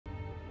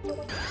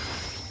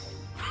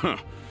Huh.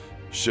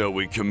 Shall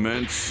we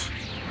commence?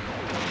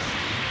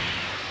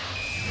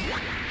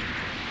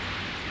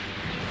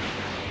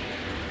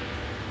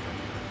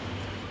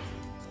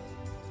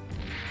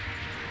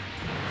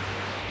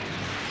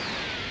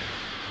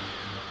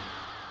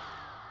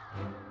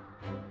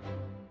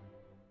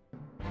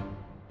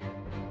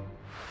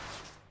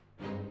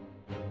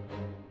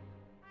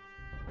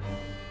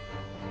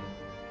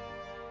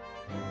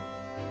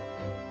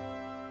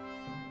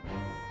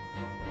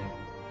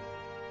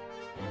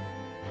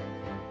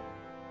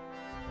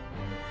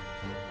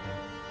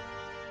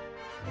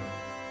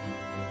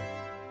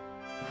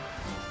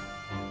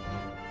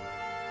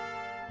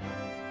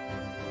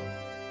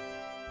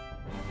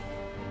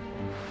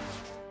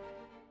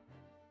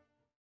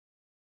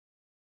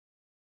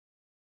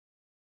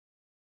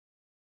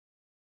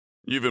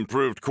 You've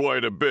improved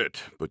quite a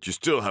bit, but you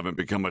still haven't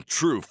become a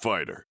true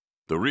fighter.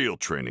 The real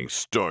training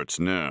starts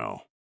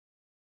now.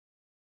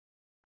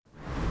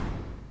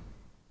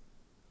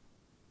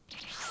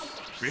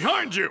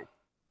 Behind you!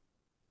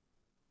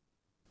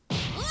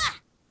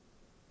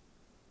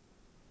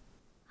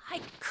 I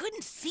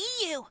couldn't see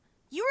you.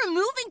 You were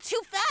moving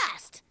too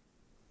fast.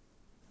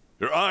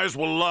 Your eyes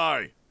will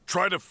lie.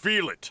 Try to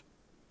feel it.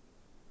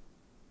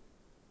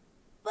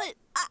 But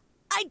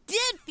I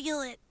did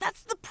feel it.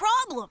 That's the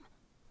problem.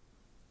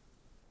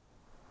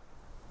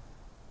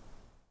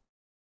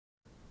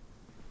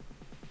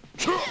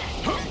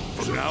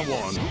 From now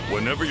on,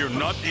 whenever you're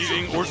not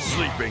eating or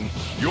sleeping,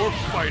 you're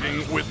fighting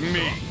with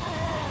me.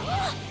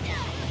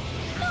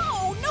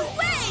 No, no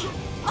way!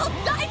 I'll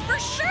die for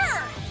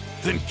sure!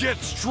 Then get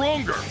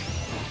stronger.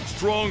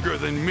 Stronger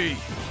than me.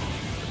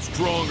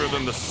 Stronger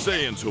than the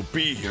Saiyans who'll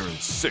be here in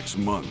 6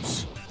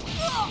 months.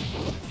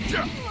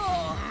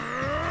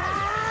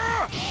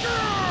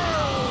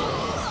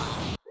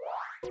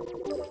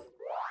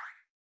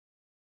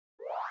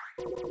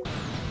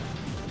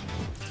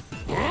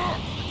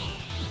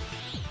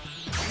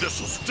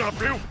 This'll stop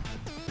you!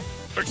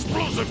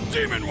 Explosive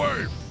demon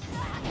wave!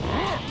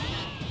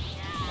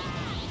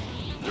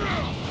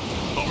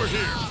 Over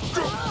here!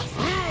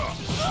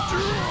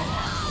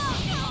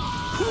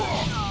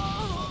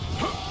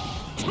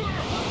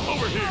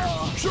 Over here!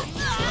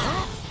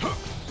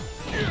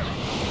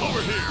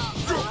 Over here!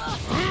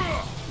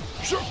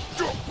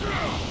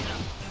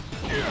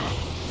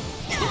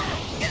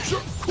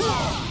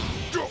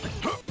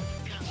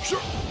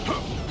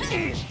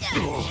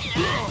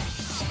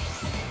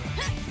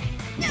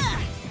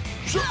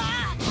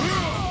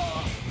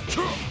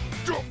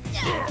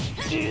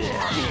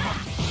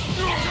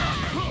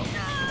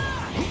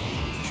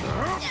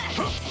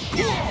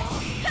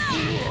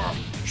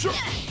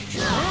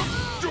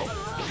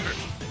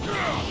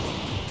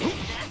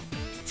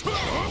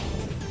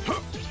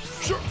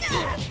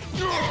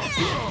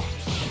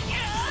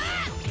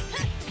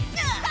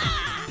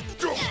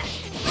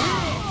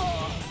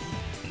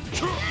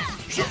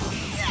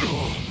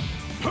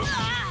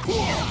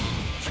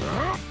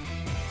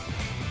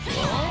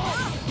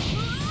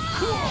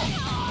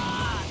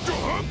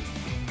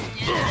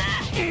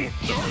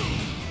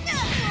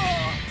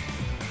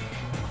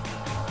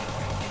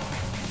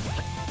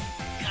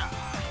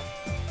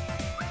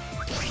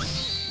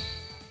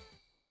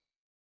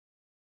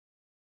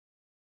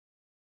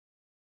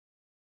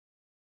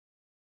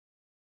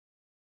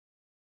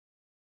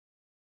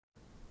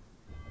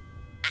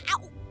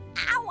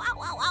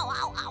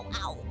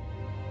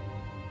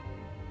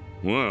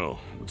 Well,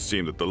 it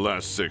seemed that the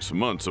last 6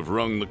 months have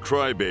wrung the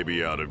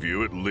crybaby out of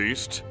you, at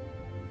least.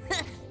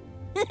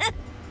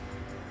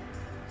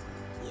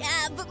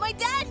 Yeah, but my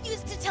dad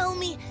used to tell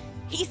me,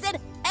 he said,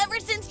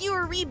 ever since you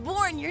were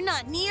reborn, you're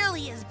not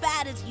nearly as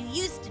bad as you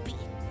used to be.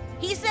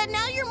 He said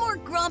now you're more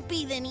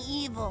grumpy than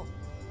evil.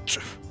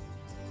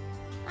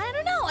 I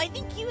don't know, I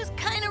think he was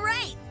kind of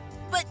right.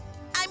 But,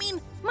 I mean,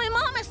 my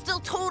mom is still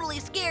totally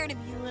scared of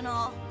you and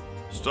all.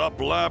 Stop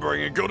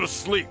blabbering and go to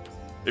sleep.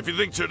 If you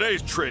think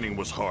today's training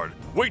was hard,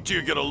 wait till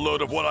you get a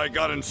load of what I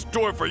got in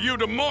store for you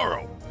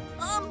tomorrow.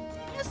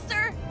 Yes,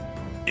 sir.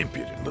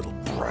 Impudent little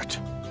brat.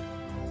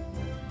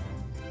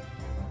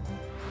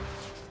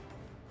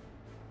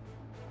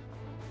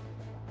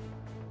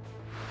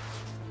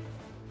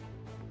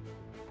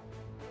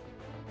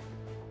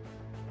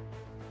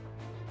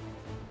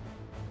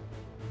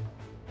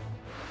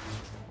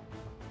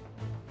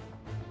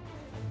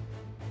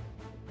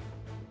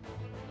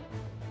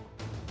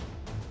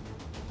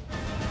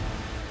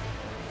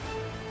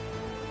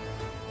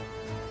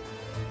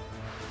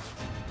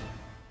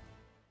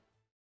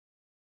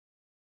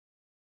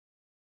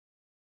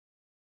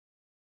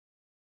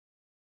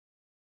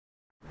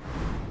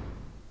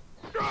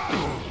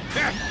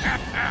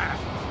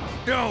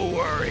 Don't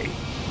worry,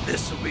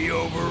 this'll be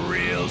over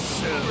real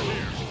soon.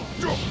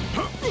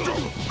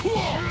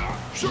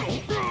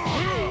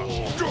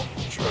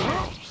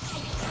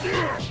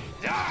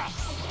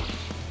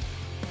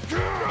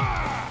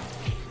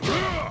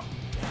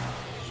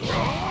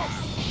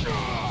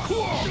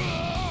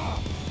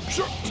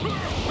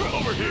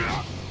 Over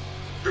here!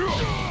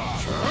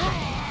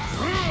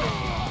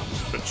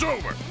 It's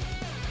over!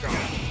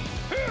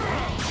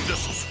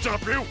 This'll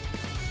stop you!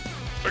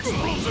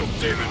 Explosive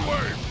demon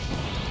wave!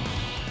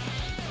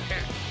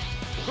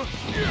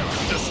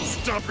 This'll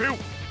stop you!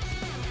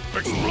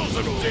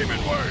 Explosive demon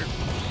wave!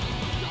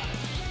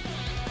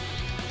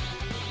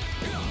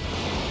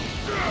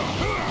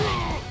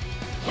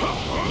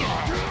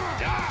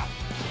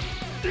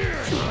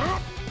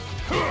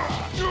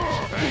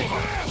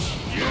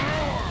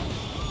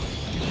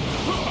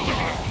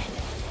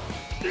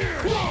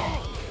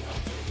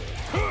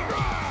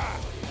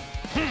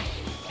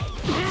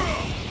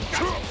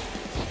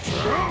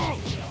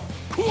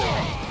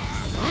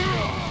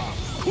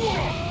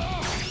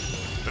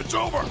 It's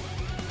over!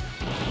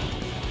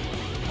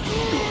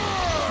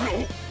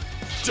 No!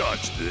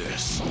 Dodge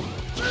this!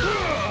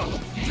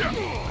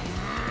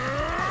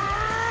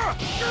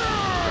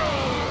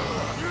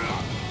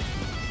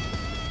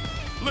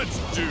 Let's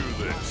do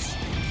this!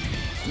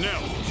 Now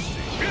we'll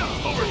see.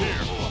 Over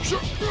here!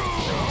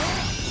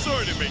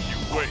 Sorry to make you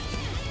wait.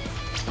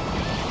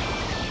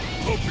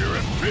 Hope you're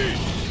in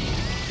peace!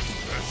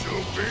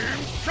 Special beam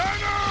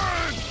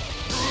cannon!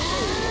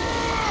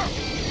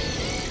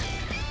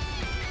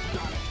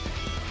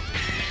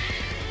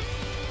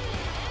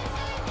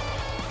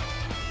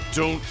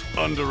 Don't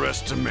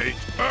underestimate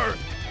Earth!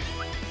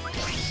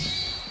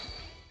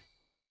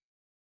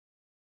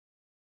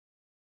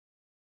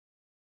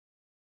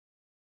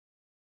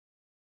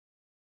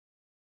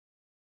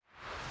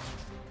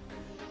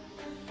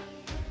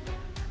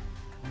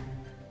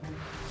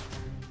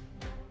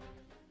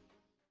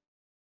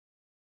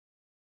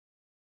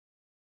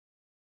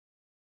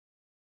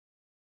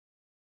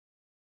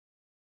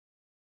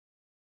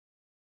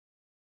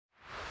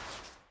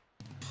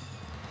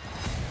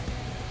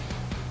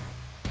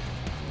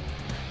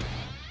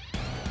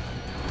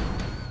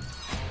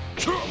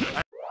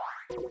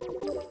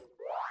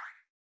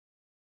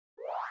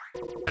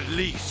 At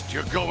least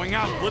you're going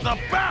out with a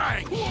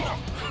bang!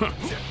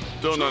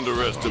 Don't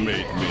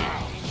underestimate me.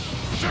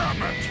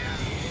 Damn it!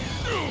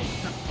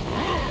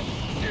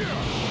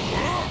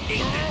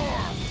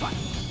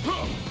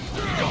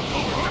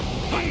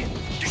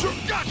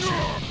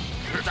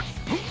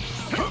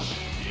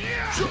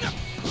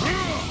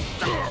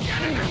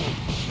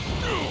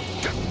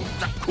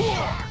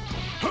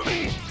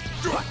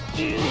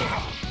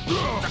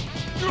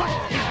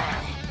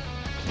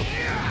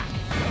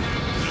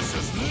 This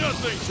is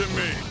nothing to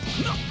me!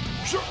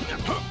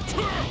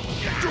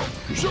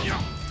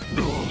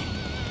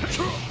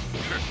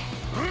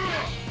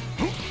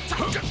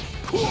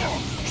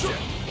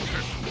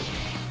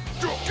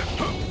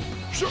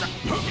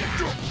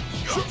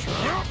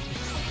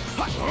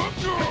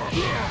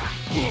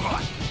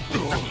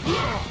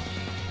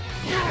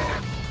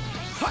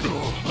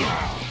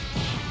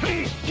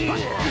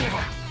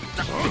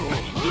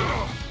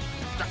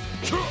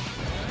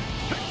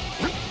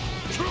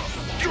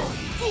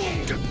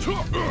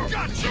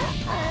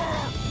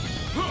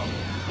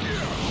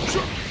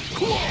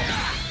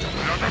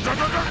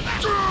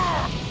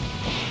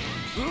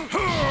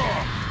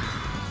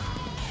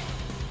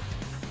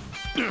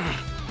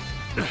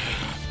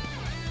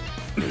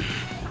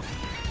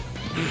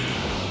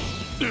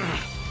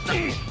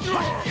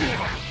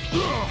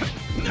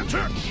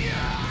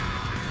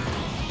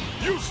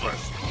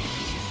 Useless!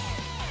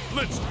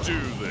 Let's do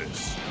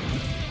this.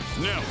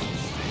 Now,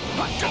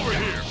 over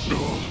here.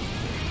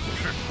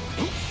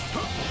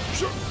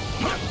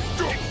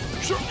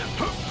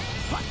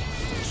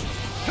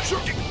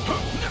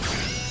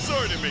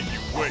 Sorry to make you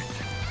wait.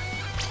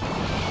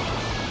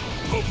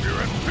 Hope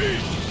you're in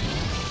peace.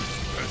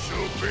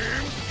 Special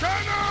beam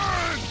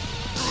cannon!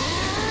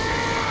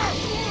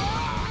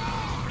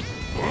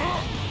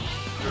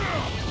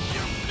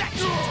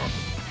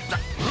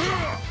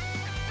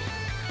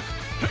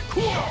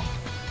 Piccolo!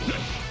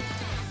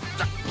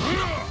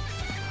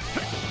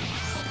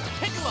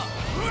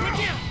 Switch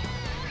in!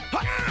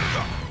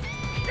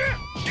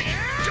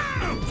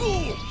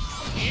 Fool!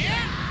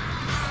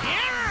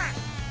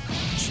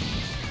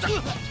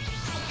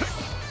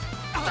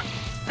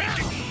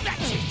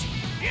 That's it!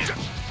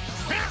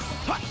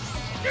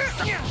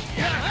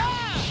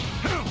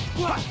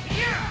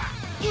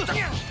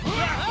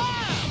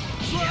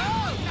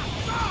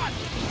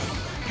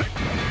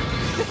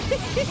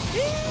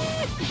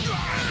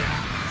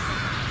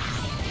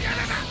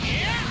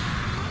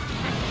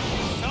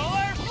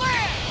 Solar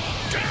flare!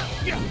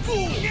 You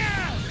fool!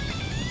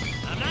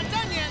 I'm not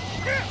done yet.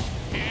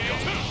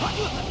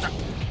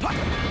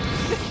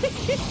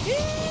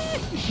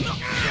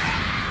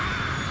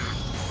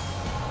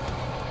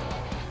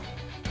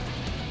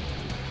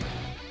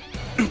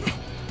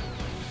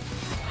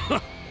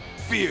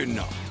 Fear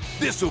not.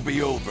 This'll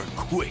be over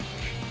quick.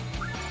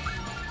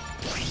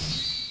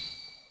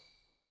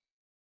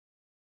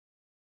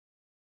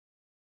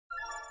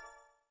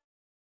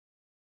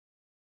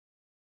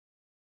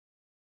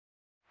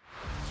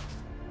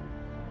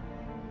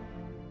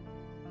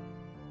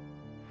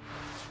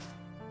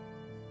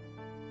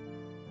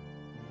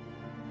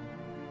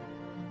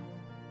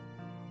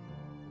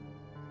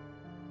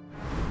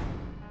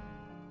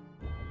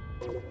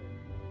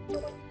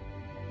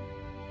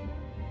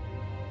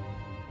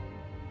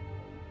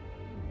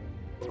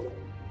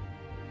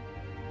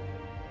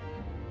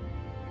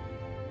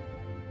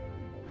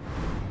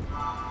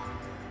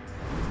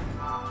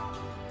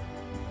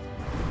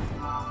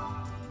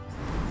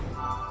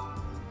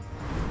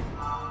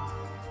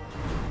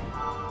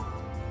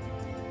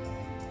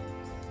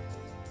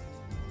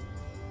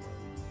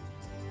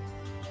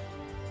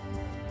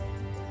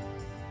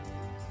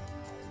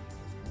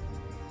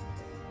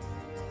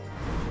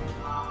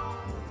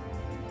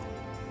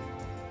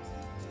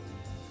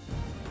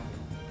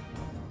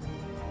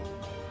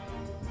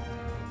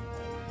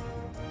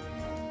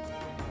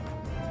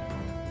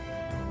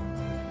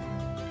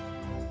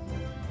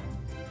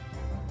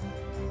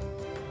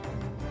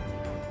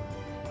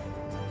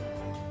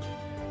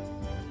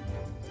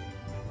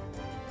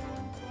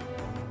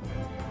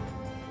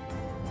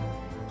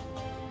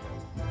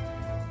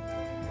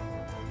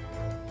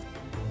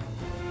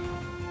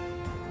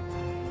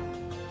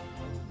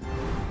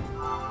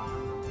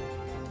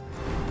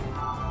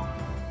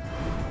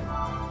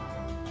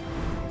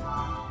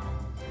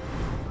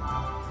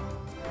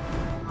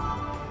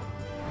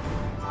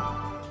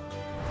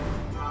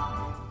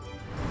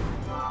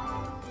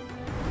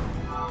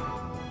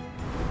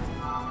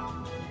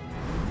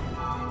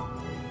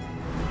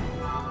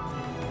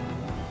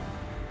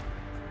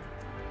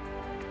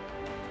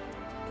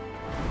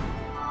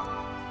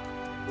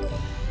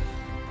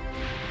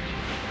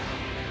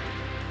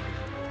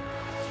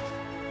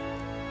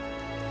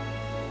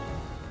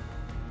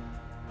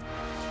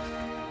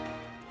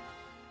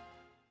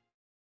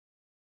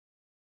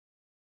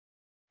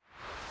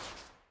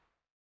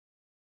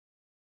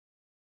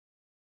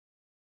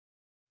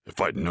 If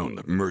I'd known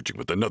that merging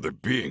with another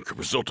being could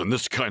result in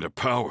this kind of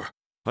power,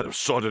 I'd have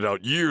sought it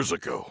out years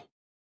ago.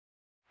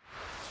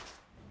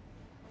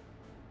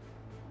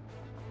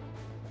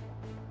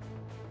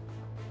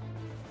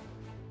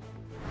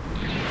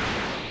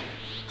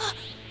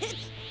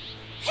 It's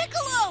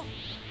Piccolo!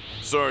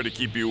 Sorry to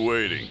keep you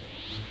waiting.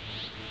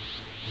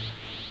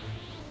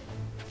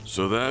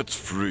 So that's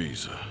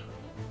Frieza.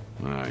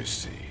 I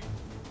see.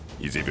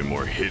 He's even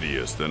more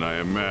hideous than I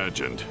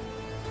imagined.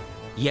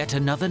 Yet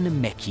another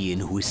Namekian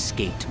who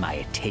escaped my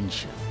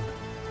attention.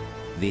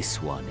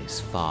 This one is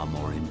far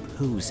more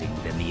imposing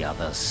than the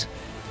others.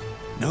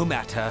 No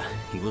matter,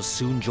 he will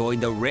soon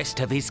join the rest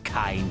of his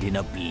kind in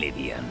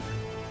oblivion.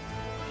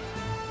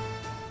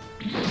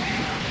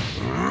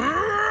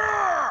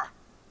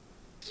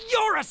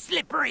 You're a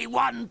slippery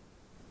one!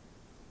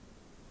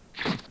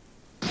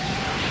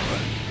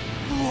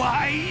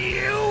 Why,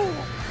 you?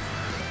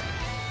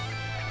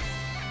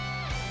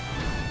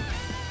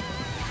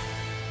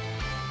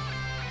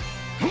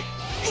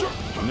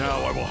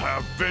 Now I will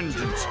have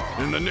vengeance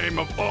in the name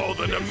of all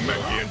the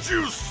Namekians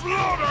you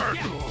slaughtered!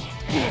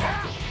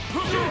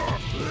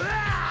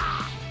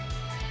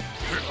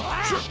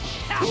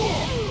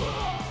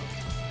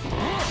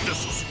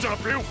 This'll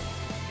stop you!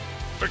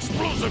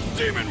 Explosive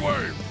demon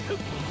wave!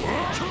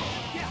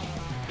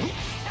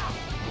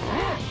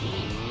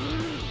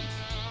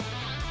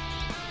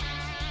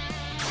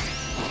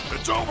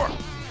 It's over!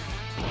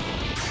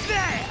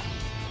 There!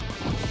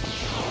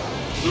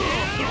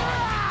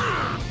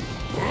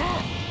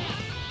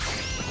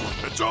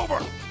 It's over!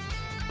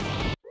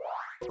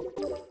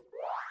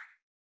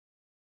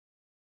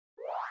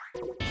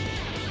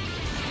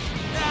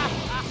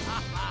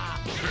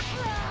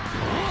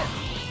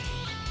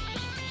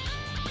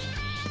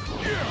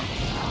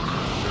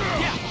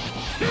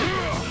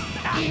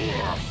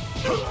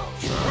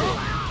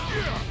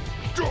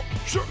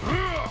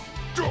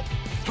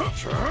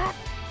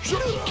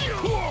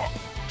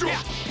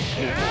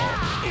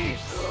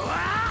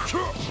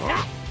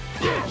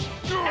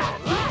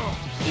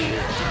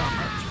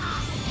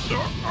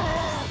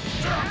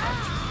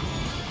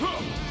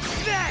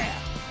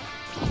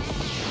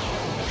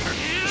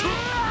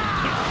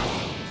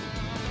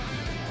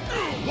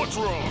 What's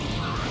wrong?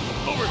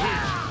 Over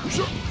here!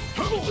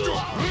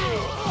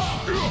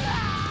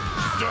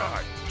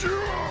 Die!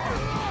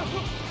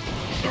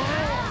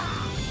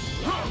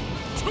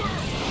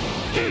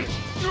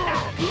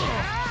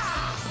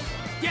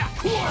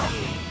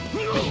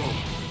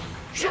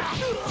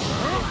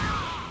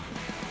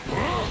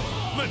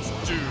 Let's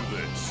do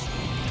this.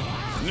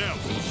 Now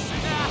we'll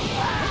see.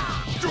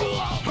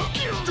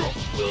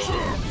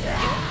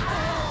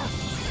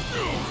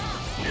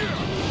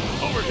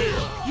 Over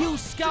here! You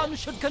scum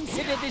should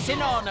consider this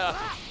an honor.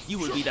 You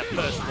will be the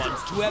first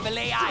ones to ever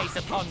lay eyes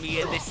upon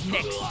me in this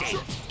next state.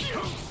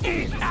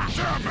 Damn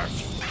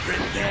it!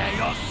 Prepare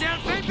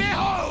yourself and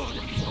behold!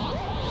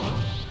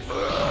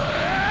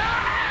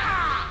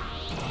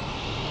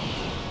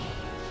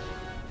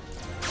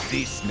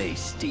 This may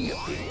sting a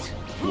bit.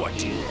 What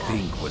do you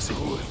think? Was it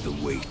worth the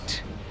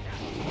wait?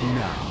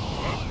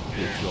 Now,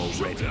 if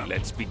you're ready,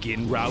 let's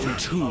begin round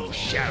 2,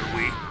 shall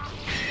we?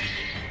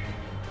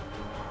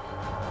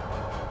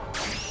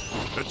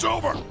 It's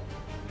over!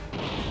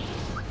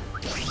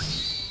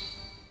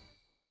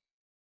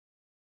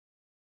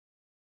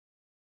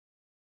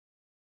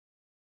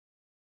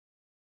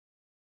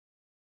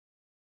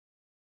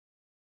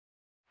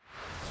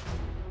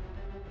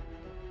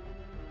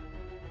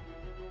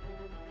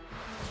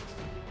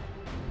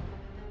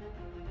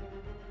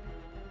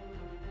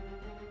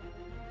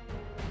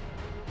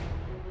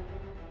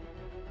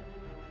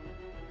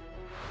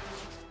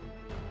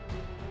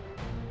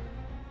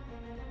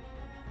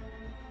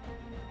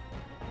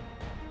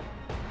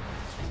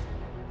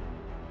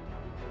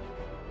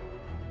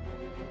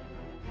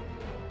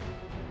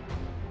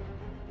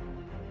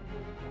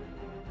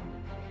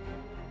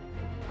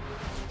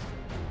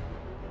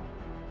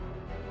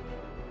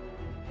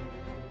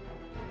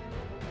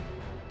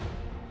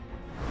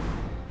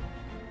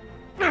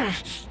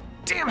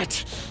 Damn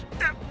it!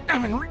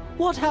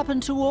 What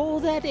happened to all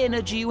that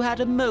energy you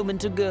had a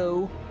moment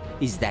ago?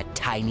 Is that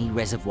tiny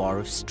reservoir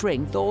of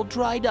strength all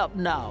dried up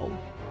now?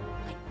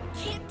 I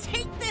can't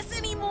take this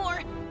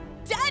anymore!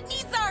 Dad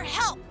needs our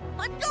help!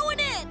 I'm going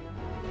in!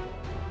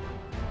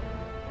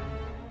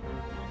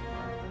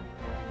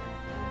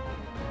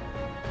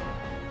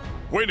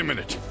 Wait a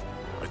minute.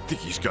 I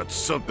think he's got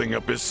something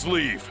up his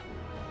sleeve.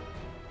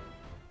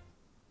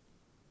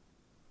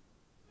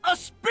 A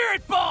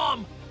spirit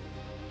bomb!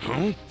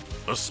 Huh?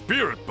 A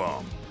spirit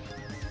bomb?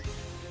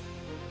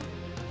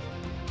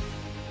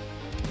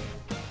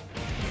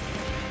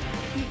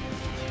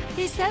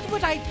 Is that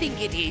what I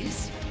think it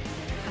is?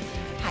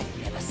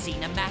 I've never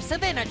seen a mass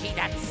of energy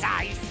that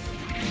size.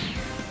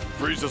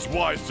 Frieza's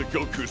wise to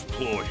Goku's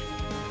ploy.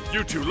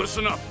 You two,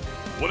 listen up.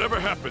 Whatever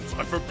happens,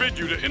 I forbid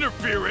you to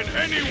interfere in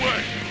any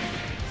way.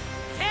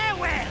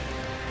 Farewell!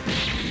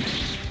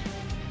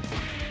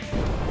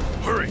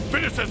 Hurry,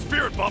 finish that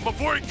spirit bomb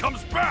before he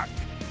comes back.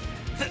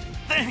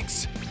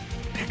 Thanks,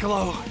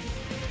 Piccolo.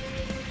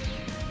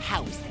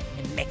 How is that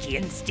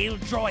Namekian still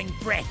drawing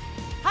breath?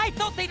 I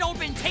thought they'd all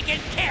been taken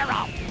care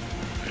of!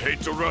 I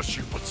hate to rush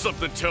you, but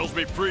something tells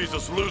me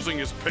Frieza's losing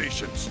his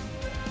patience.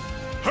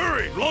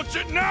 Hurry, launch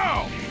it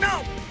now!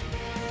 No!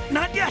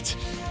 Not yet!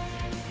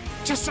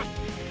 Just a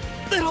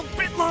little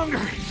bit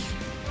longer!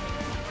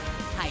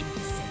 I'm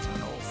beset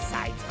on all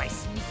sides by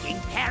sneaking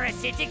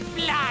parasitic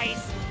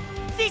flies!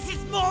 This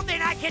is more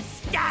than I can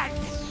stand!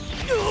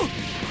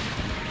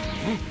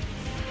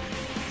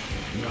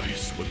 Nice.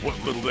 With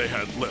what little they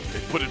had left, they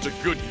put it to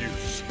good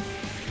use.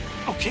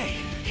 Okay,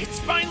 it's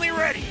finally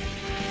ready!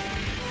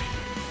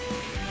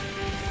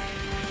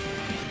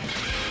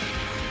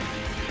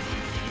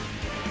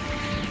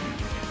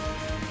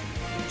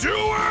 Do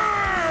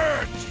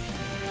it!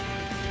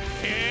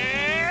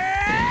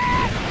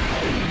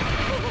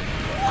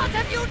 What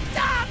have you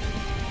done?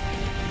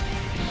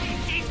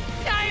 This is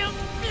child's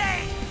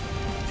play!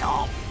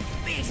 Your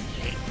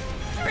beastly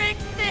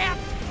tricks, they're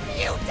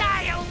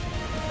futile!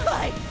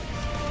 I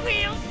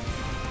will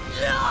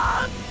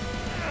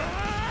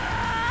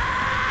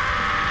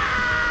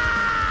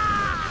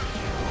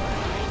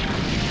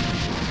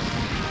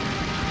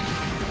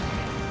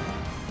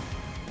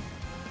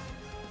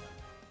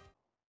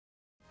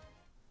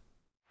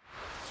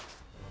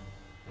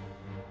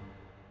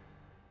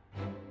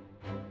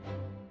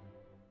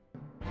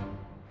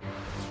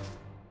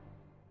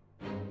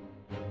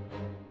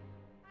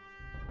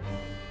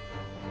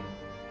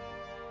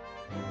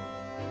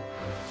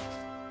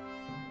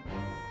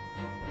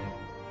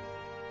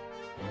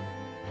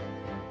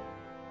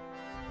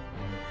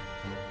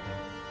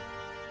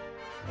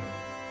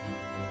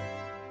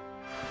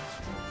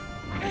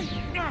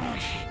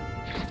not!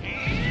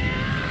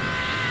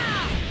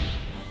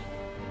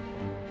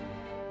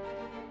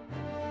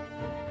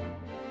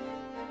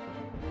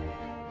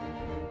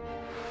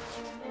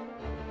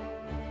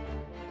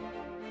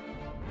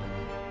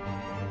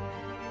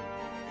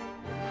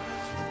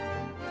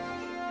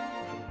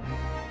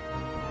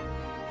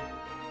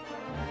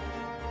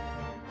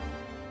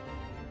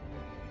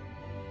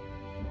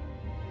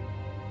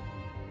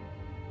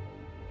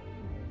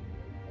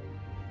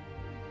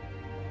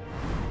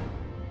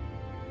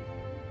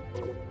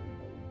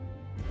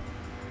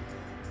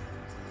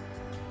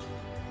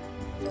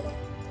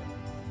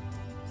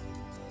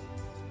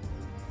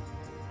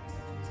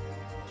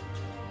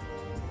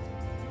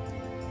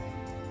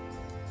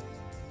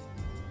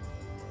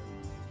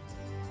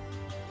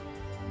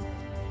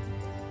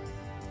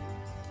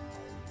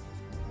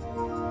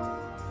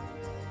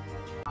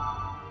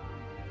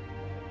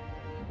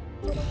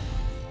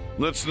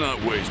 Let's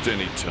not waste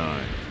any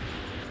time.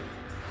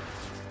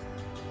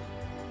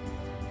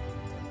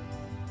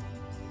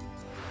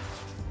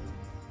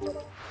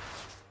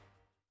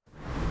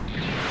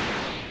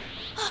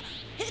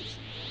 It's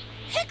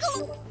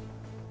Piccolo!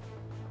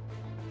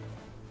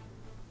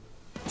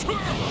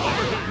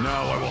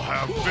 Now I will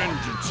have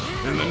vengeance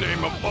in the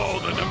name of all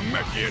the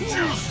Namekians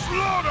you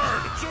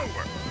slaughtered! It's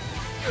over!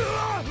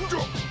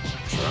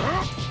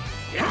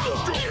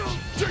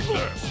 Take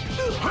this!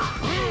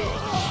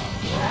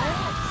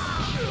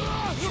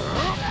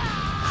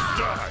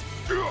 Die!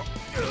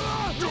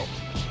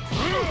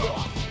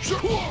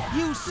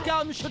 You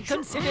scum should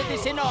consider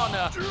this an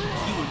honor.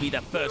 You will be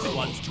the first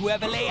ones to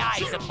ever lay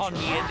eyes upon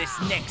me in this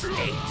next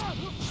state.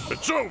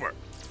 It's over!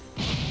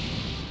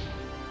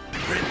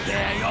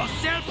 Prepare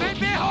yourself and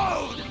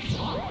behold!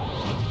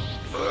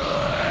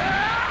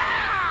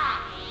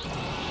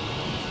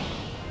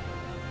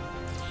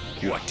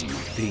 What do you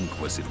think?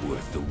 Was it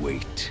worth the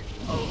wait?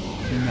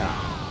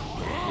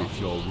 Now, if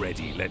you're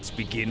ready, let's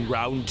begin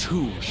round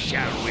 2,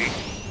 shall we?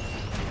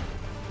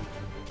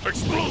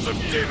 Explosive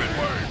demon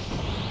wave!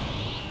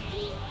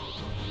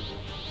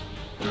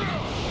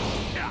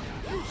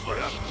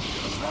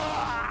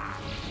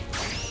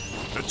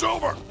 It's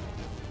over!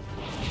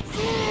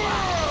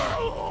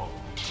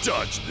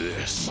 Dodge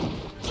this!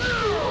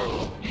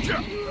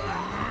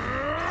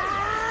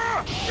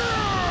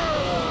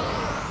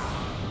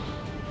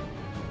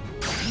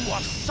 You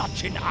are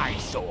such an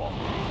eyesore.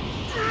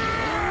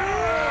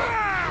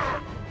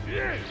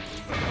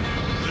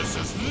 This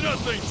is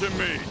nothing to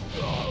me!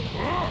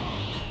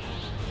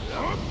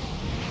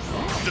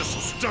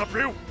 This'll stop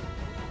you!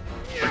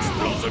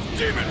 Explosive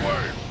demon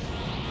wave!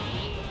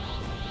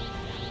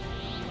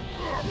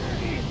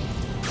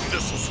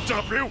 This'll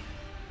stop you!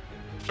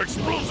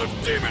 Explosive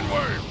demon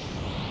wave!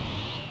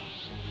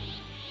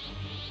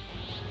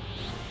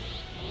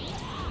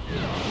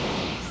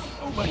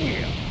 Over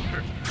here.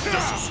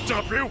 This'll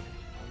stop you!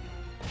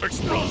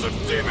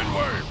 Explosive demon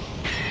wave!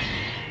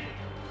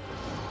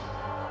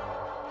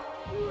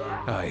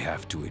 I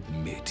have to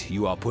admit,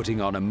 you are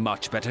putting on a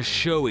much better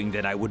showing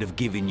than I would have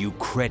given you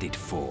credit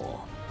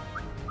for.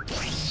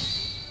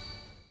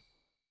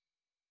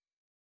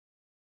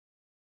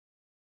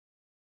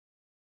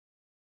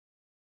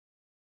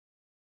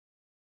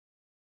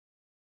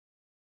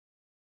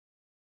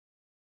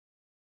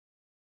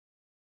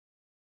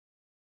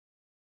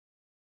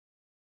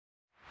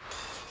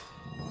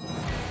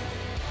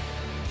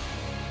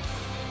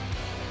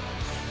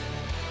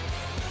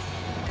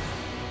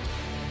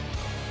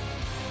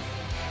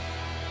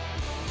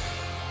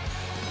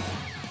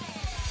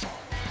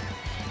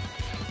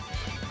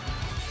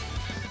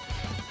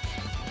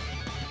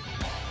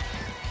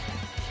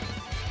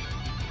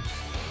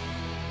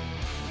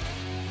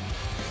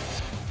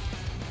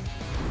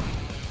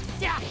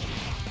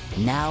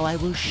 Now I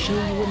will show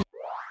you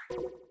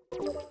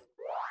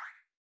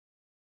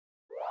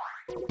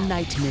a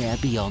nightmare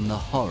beyond the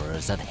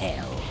horrors of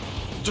hell.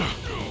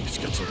 He's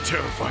got some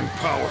terrifying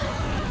power,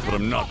 but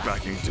I'm not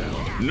backing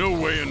down. No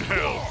way in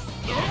hell.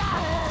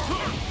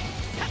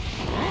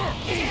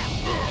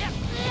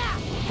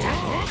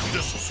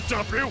 This'll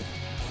stop you.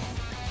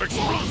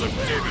 Explosive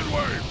demon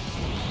wave.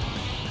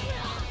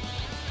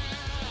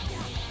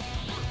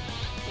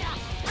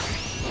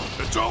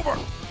 It's over.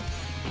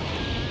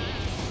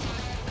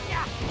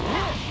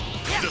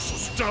 This'll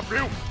stop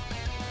you.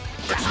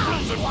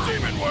 Explosive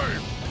demon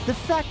wave. The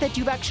fact that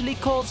you've actually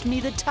caused me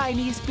the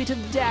tiniest bit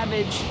of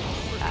damage,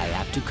 I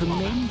have to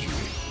commend you,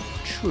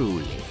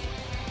 truly.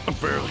 I'm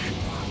barely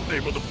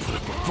able to put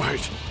up a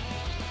fight.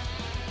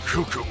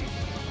 Cuckoo,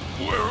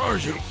 where are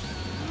you?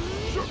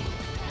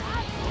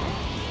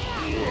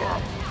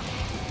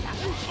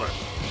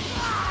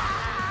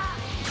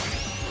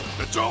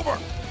 It's over.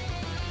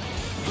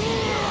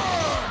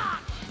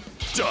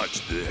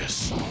 Dodge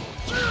this.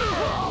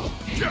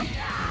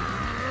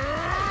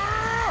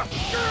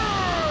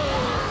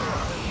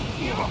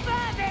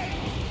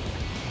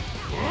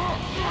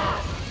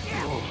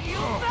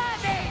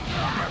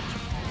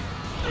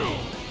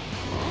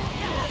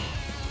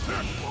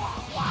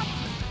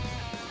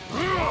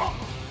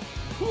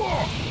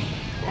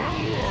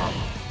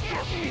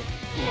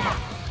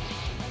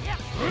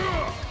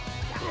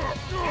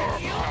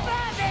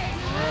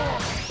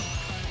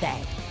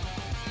 Thanks.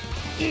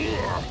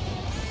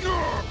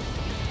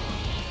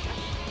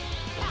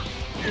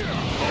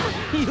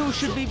 You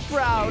should be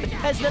proud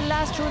as the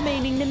last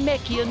remaining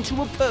Namekian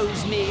to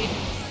oppose me.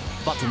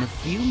 But in a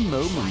few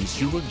moments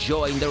you will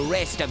join the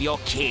rest of your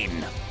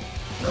kin.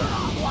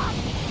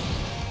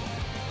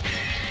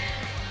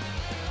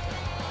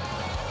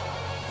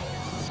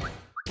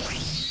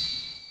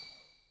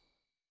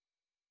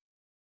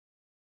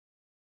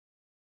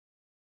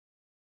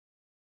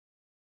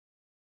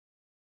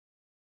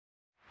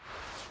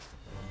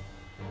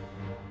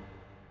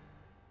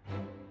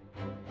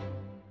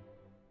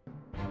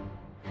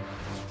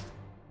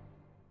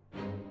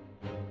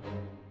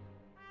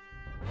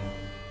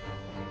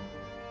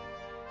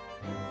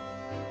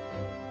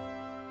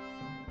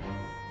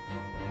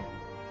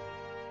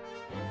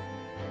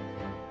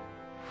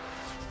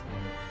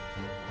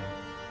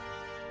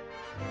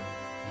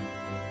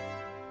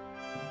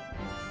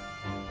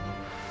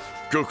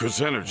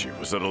 Goku's energy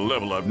was at a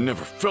level I've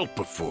never felt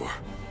before.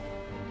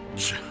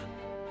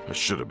 I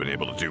should have been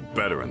able to do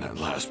better in that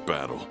last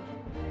battle.